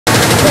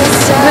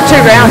2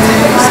 rounds.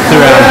 2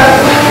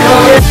 rounds.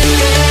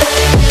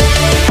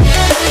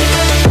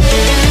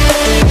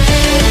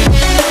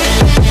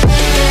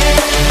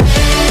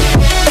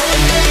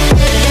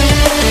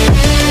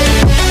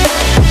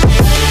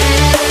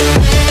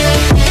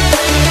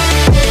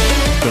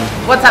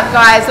 What's up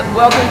guys,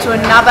 welcome to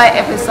another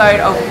episode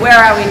of Where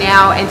Are We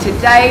Now, and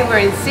today we're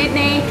in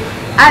Sydney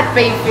at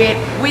BeFit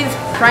with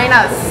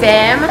trainer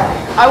Sam.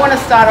 I want to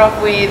start off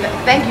with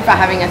thank you for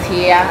having us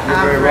here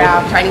for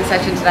our training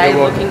session today.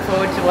 Looking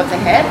forward to what's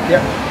ahead.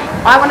 Yep.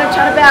 I want to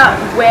chat about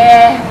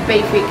where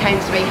BeFit came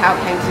to be, how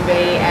it came to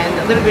be, and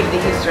a little bit of the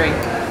history.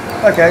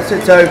 Okay, so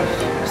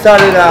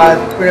started,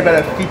 we're in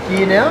about our 5th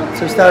year now.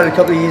 So we started a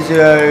couple of years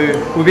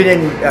ago. We've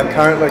been in our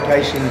current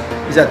location,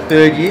 is our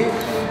 3rd year.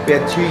 We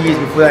had 2 years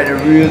before that, a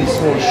really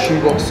small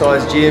shoebox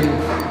sized gym,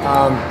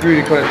 grew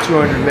to kind of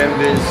 200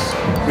 members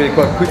really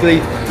quite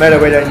quickly, made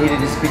our way down here to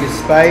this bigger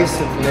space,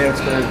 and from there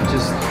it's kind of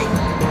just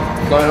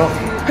blown off.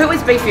 Who is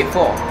BeFit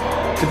for?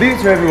 The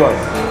BeFit's for everyone.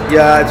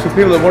 Yeah, it's for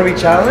people that want to be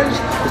challenged,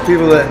 it's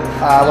people that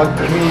like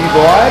the community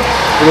vibe,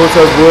 but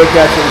also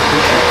workouts and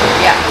nutrition.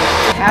 Yeah.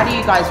 How do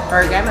you guys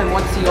program, and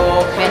what's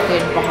your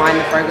method behind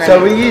the program? So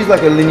we use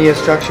like a linear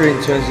structure in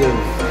terms of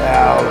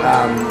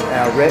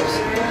our reps.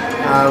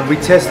 We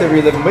test every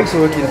 11 weeks,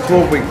 so we're working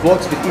 12-week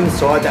blocks, but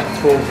inside that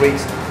 12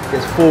 weeks,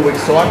 there's 4-week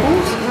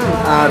cycles.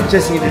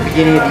 Testing at the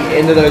beginning and the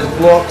end of those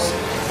blocks.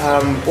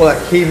 All our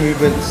key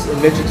movements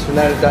and metrics from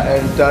that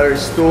and data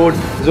is stored.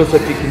 There's also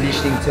a few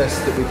conditioning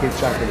tests that we keep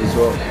track of as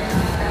well.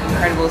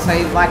 Incredible. So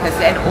like I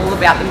said, all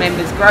about the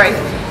members' growth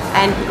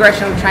and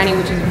progressional training,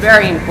 which is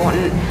very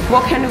important.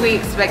 What can we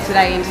expect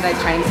today in today's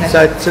training session?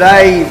 So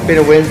today, being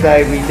a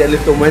Wednesday, we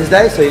deadlift on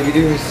Wednesday, so you'll be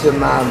doing some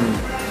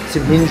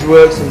hinge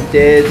work, some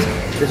deads.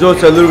 There's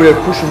also a little bit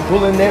of push and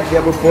pull in there for the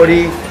upper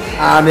body,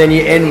 and then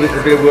you end with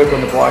a bit of work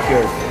on the bike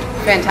area.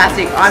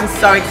 Fantastic. I'm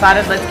so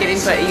excited. Let's get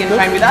into it. Are you going to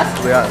train with us?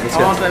 We are. Let's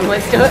go. Awesome.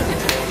 Let's do it.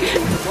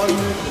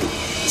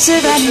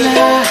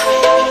 Savannah,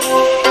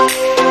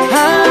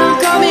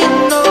 I'm coming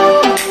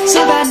home.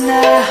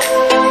 Savannah,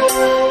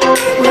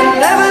 we'll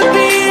never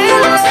be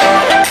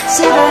alone.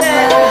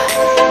 Savannah,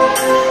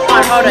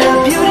 Hold it. the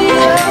beauty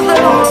of the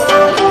world.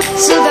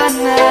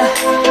 Savannah,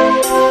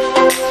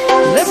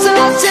 let's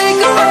all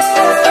take a ride.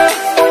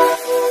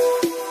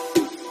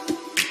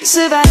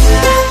 Savannah.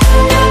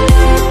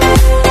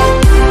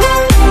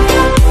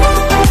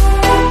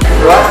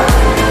 Right?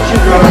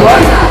 Should run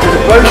right. As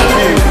opposed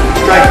to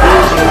drag the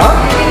engine up.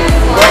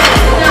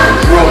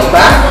 Rolls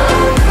back.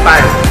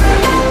 Bang.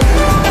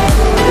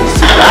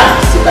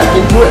 Sit back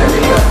into it, and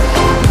then go.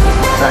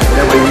 Right,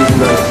 now we're using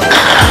those.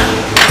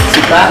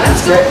 Sit back and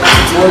step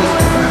forward.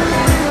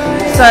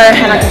 So,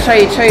 and I can show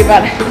you too,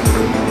 but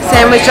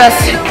Sam was just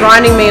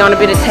grinding me on a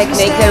bit of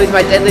technique there with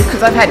my deadlift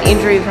because I've had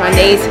injury with my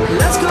knees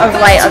of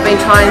late. I've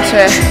been trying to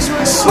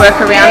work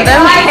around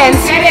them, hence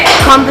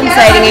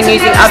compensating and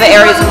using other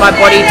areas of my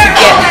body to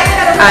get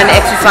an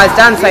exercise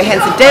done. So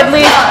hence the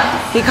deadlift.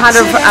 He kind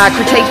of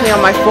critiqued me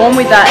on my form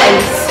with that and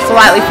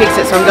slightly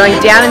fixed it. So I'm going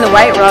down in the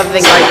weight rather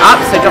than going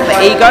up, so drop the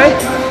ego,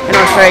 and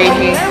I'll show you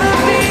here.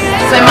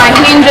 So my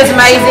hinge is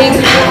amazing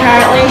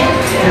apparently,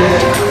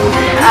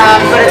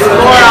 but it's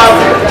more of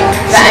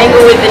the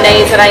angle with the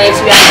knees that I need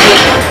to be able to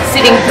get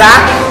sitting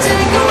back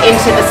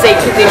into the seat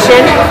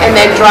position and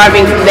then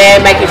driving from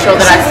there, making sure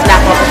that I snap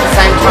off at the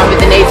same time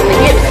with the knees and the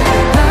hips.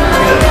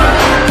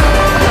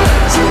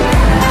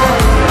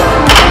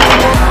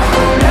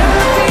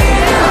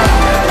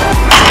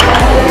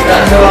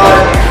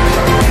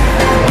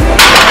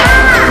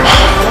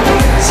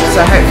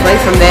 So hopefully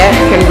from there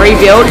I can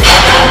rebuild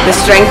the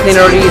strength in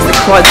order to use the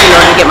quads in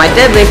order to get my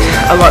deadlift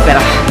a lot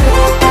better.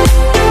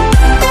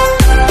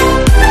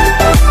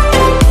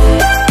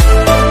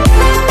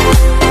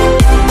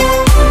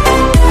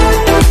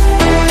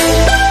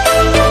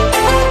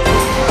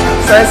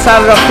 So I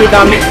started off with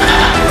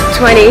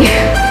 20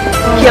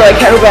 kilo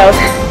kettlebells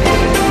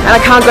and I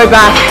can't go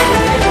back,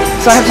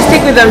 so I have to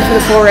stick with them for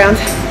the 4 rounds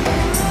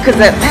because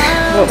that's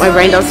what my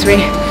brain does to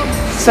me.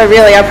 So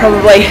really I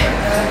probably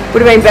would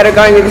have been better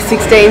going with the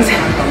 16s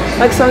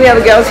like some of the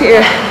other girls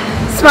here,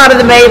 smarter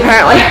than me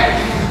apparently.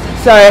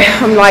 So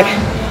I'm like,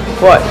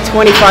 what,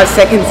 25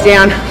 seconds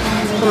down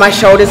and my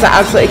shoulders are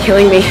absolutely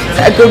killing me.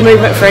 It's a good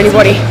movement for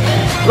anybody.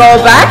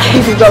 Lower back,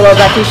 if you've got lower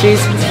back issues.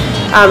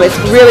 It's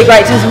really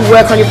great to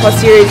work on your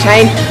posterior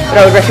chain, but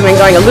I would recommend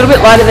going a little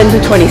bit lighter than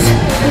the 20s.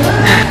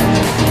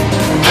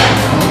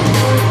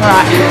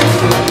 Alright,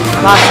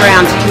 last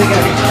round, here we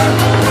go.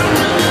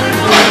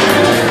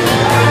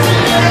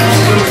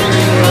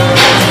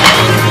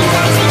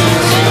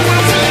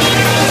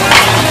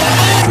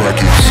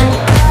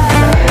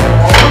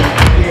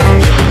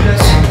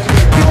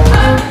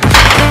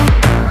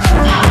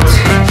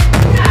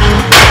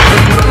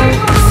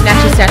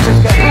 Snatches,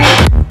 go.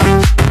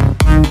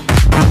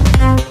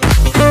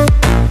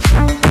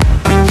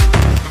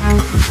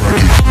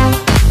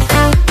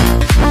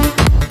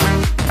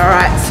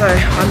 Alright, so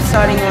I'm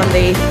starting on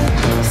the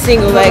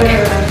single leg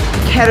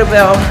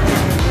kettlebell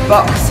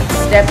box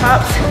step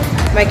ups,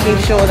 making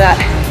sure that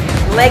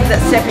leg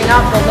that's stepping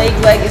up. The lead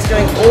leg is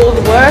doing all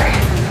the work.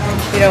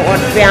 You don't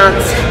want to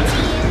bounce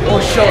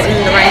or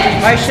shorten the range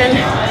of motion.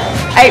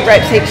 8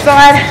 reps each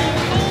side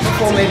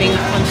before moving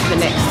on to the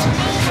next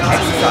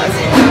exercise.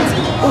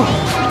 Ooh.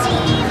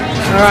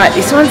 All right,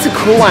 this one's a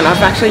cool one.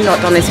 I've actually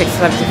not done this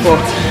exercise before.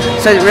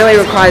 So it really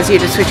requires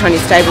you to switch on your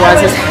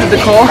stabilizers of the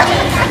core.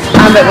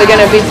 But we're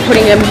going to be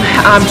putting them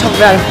top of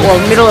our, or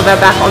middle of our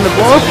back on the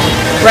ball,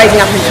 raising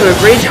up into a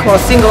bridge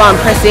while single arm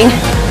pressing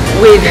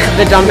with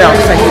the dumbbell.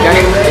 So here we go.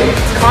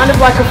 It's kind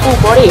of like a full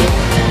body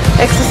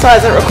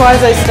exercise that requires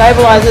those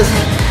stabilizers,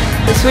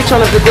 the switch on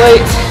of the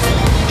glutes,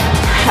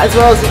 as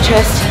well as the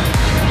chest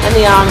and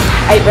the arms.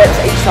 8 reps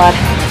each side.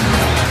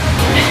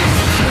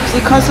 So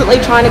you're constantly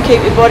trying to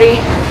keep your body.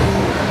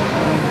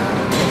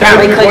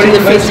 Apparently clenching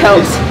the fist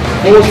helps.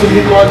 All the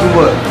midlines will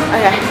work.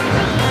 Okay.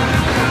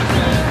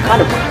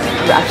 Kind of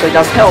actually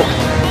does help.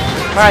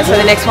 Alright, so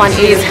the next one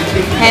is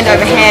hand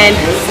over hand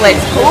sled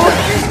pull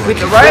with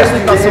the rope.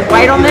 We've got some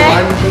weight on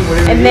there.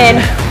 And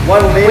then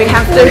we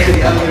have to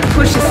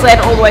push the sled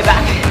all the way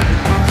back.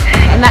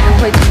 And that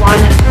completes 1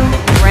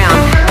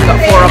 round. We've got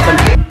 4 of them.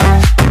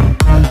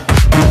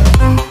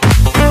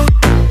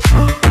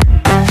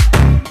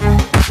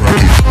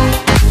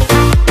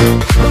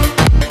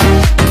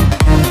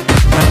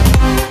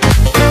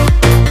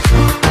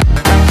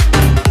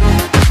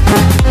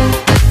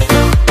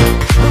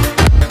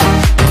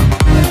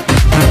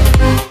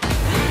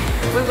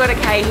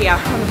 Here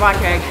on the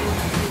bike erg.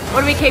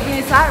 What are we keeping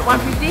this at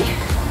 150?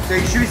 So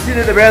you should be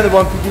sitting at around the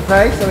 150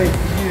 pace. I mean,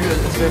 you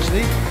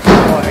especially.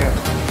 Oh, hang on.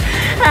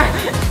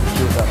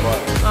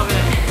 Loving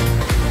it.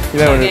 You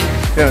don't want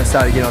to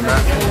start again on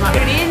that. Put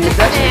it in. It's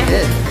actually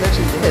dead. It's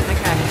actually dead.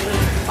 Okay.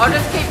 I'll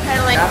just keep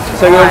pedaling.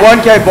 So we've got a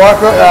 1K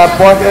bike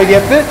erg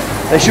effort.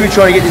 They should be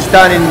trying to get this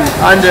done in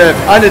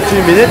under 2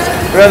 minutes,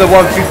 around the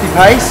 150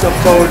 pace. I've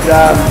told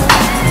the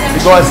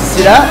guys to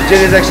sit at.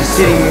 Jenna's actually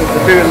sitting a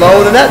bit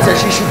lower than that, so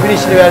she should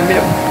finish in around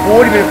minute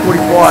 40, minute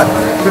 45.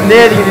 From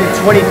there, they're going to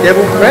do 20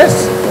 devil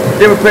press.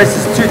 Devil press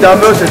is 2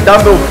 dumbbells, so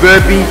dumbbell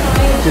burpee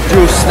to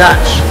dual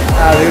snatch.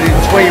 They're going to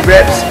do 20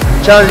 reps.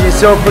 Challenging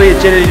yourself, please,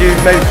 Jenna, to do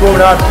maybe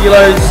 12.5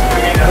 kilos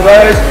for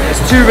those.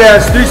 It's 2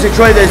 rounds to do, so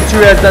try those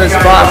 2 rounds done as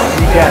fast as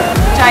you can.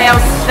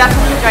 That's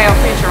a JL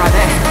feature right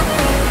there.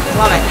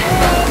 Love it.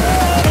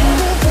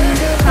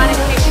 Trying to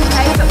keep your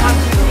pace at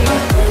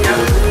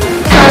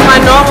 150. So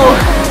my normal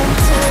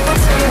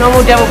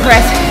devil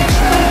press,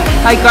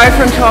 I go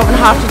from 12.5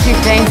 to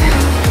 15,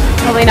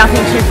 probably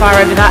nothing too far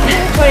over that.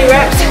 20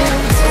 reps,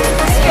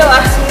 killer.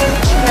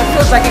 It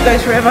feels like it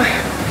goes forever.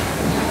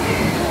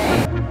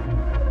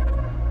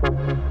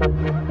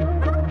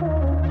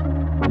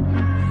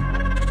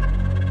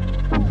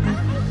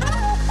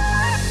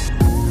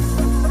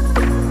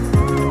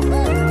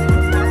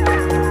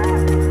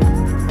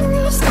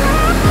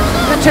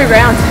 For 2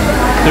 rounds.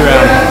 2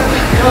 rounds.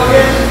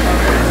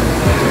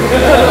 It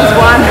was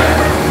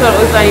 1. Thought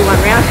it was only 1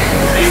 round.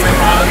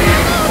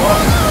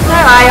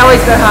 No, I always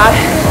go hard,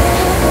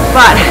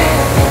 but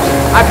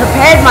I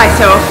prepared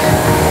myself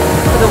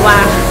for the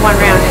one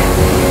round.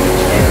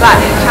 But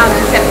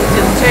challenge accepted to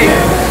the 2,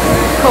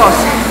 of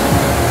course.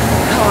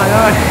 Oh my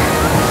god.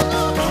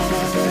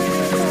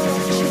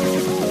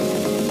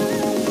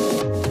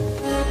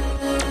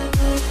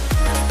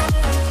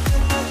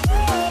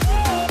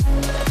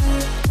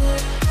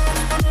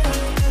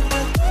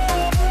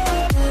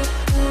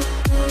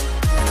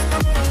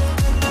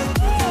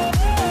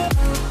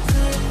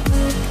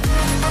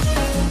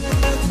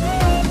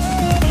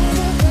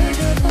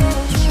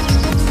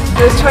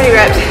 It was 20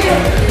 reps,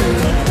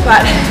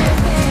 but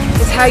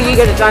it's how you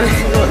get it done is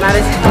all that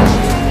matters.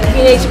 If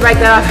you need to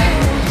break that up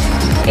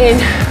in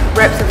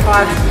reps of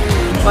 5,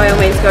 by all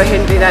means go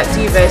ahead and do that. It's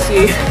you versus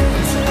you.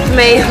 For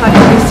me, like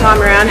this time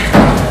around,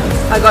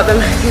 I got them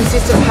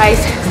consistent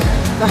pace,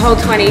 the whole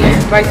 20,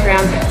 both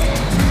rounds.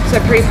 So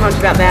pretty pumped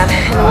about that.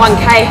 And the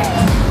 1K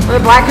on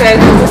the bike erg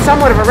was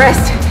somewhat of a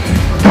rest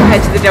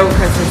compared to the double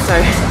presses. So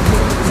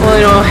all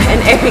in all,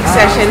 an epic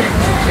session,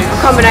 a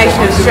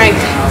combination of strength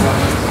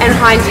and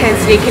high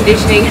intensity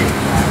conditioning,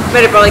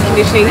 metabolic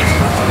conditioning,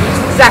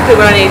 exactly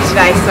what I needed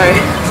today. So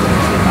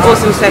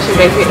awesome session,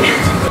 BeFit.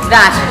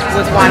 That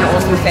was one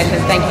awesome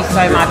session. Thank you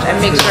so much. A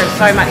mixture of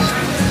so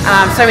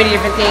many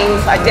different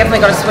things. I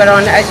definitely got a sweat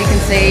on, as you can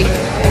see.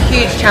 A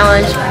huge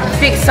challenge.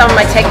 Fixed some of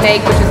my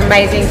technique, which is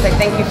amazing. So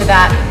thank you for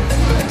that.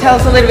 Tell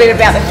us a little bit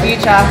about the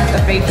future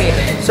of BeFit.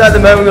 So at the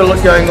moment we've got a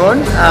lot going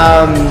on.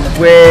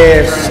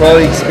 We're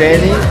slowly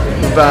expanding.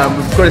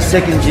 We've got a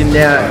 2nd gym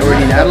now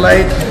already in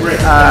Adelaide.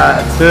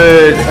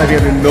 3rd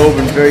opening up in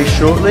Melbourne very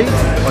shortly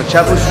on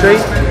Chapel Street.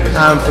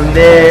 From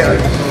there,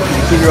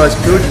 Rice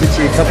Field, we'll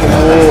see a couple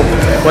more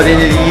by the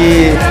end of the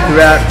year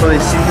throughout probably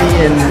Sydney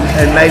and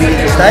maybe in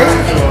the States.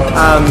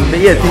 But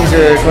yeah, things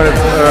are kind of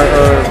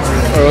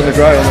are on the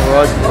grow, on the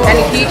horizon. And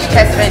a huge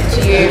testament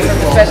to you,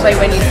 especially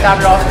when you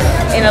started off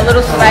in a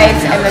little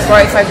space and the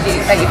growth that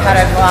you've had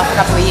over the last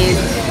couple of years.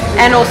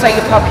 and also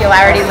your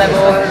popularity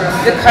level.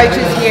 The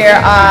coaches here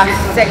are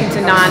second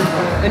to none.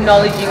 The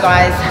knowledge you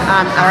guys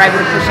are able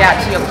to push out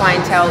to your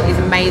clientele is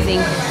amazing,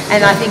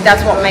 and I think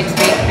that's what makes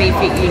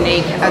BeFit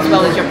unique, as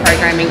well as your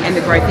programming and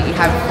the growth that you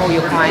have for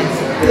your clients.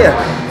 Yeah,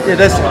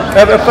 that's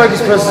our focus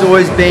for us has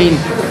always been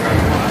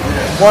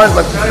one,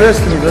 like the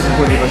first thing was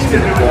important to us is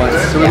the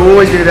clients. So we've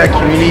always been about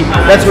community.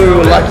 That's where we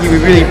were lucky.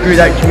 We really grew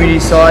that community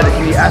side, the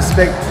community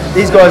aspect.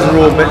 These guys are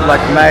all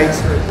like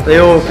mates. They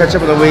all catch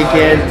up on the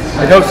weekend.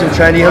 It helps them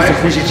train. It helps them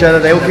push each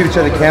other. They all keep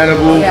each other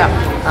accountable. Yeah.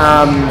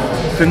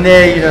 From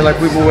there, you know, like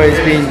we've always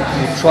been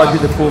tried to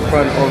be at the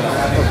forefront of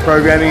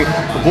programming,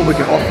 of what we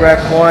can offer our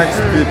clients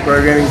through the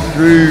programming,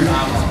 through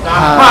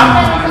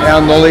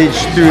our knowledge,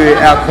 through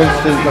our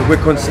constant, like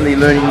we're constantly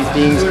learning new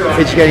things,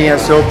 educating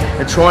ourselves,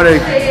 and trying to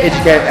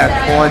educate our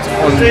clients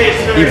on the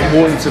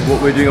importance of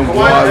what we're doing and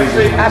why we're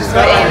doing it.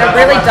 Absolutely, and it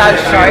really does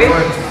show,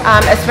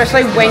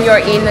 especially when you're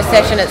in the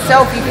session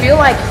itself, you feel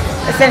like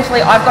essentially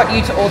I've got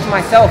you all to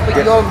myself, but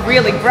you're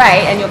really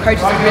great, and your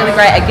coaches are really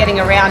great at getting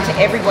around to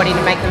everybody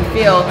to make them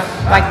feel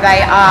like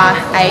they are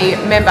a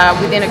member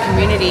within a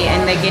community,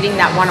 and they're getting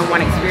that one-on-one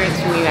experience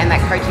from you and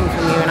that coaching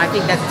from you, and I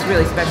think that's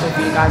really special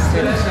for you guys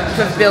to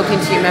have built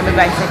into your member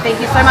base. So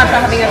thank you so much for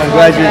having us. I'm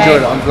glad you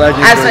enjoyed it. I'm glad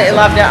you absolutely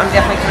loved it. I'm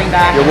definitely coming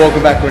back. You're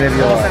welcome back whenever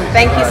you like. Awesome.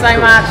 Thank you so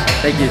much.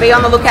 Thank you. Be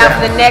on the lookout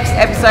for the next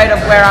episode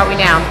of Where Are We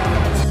Now?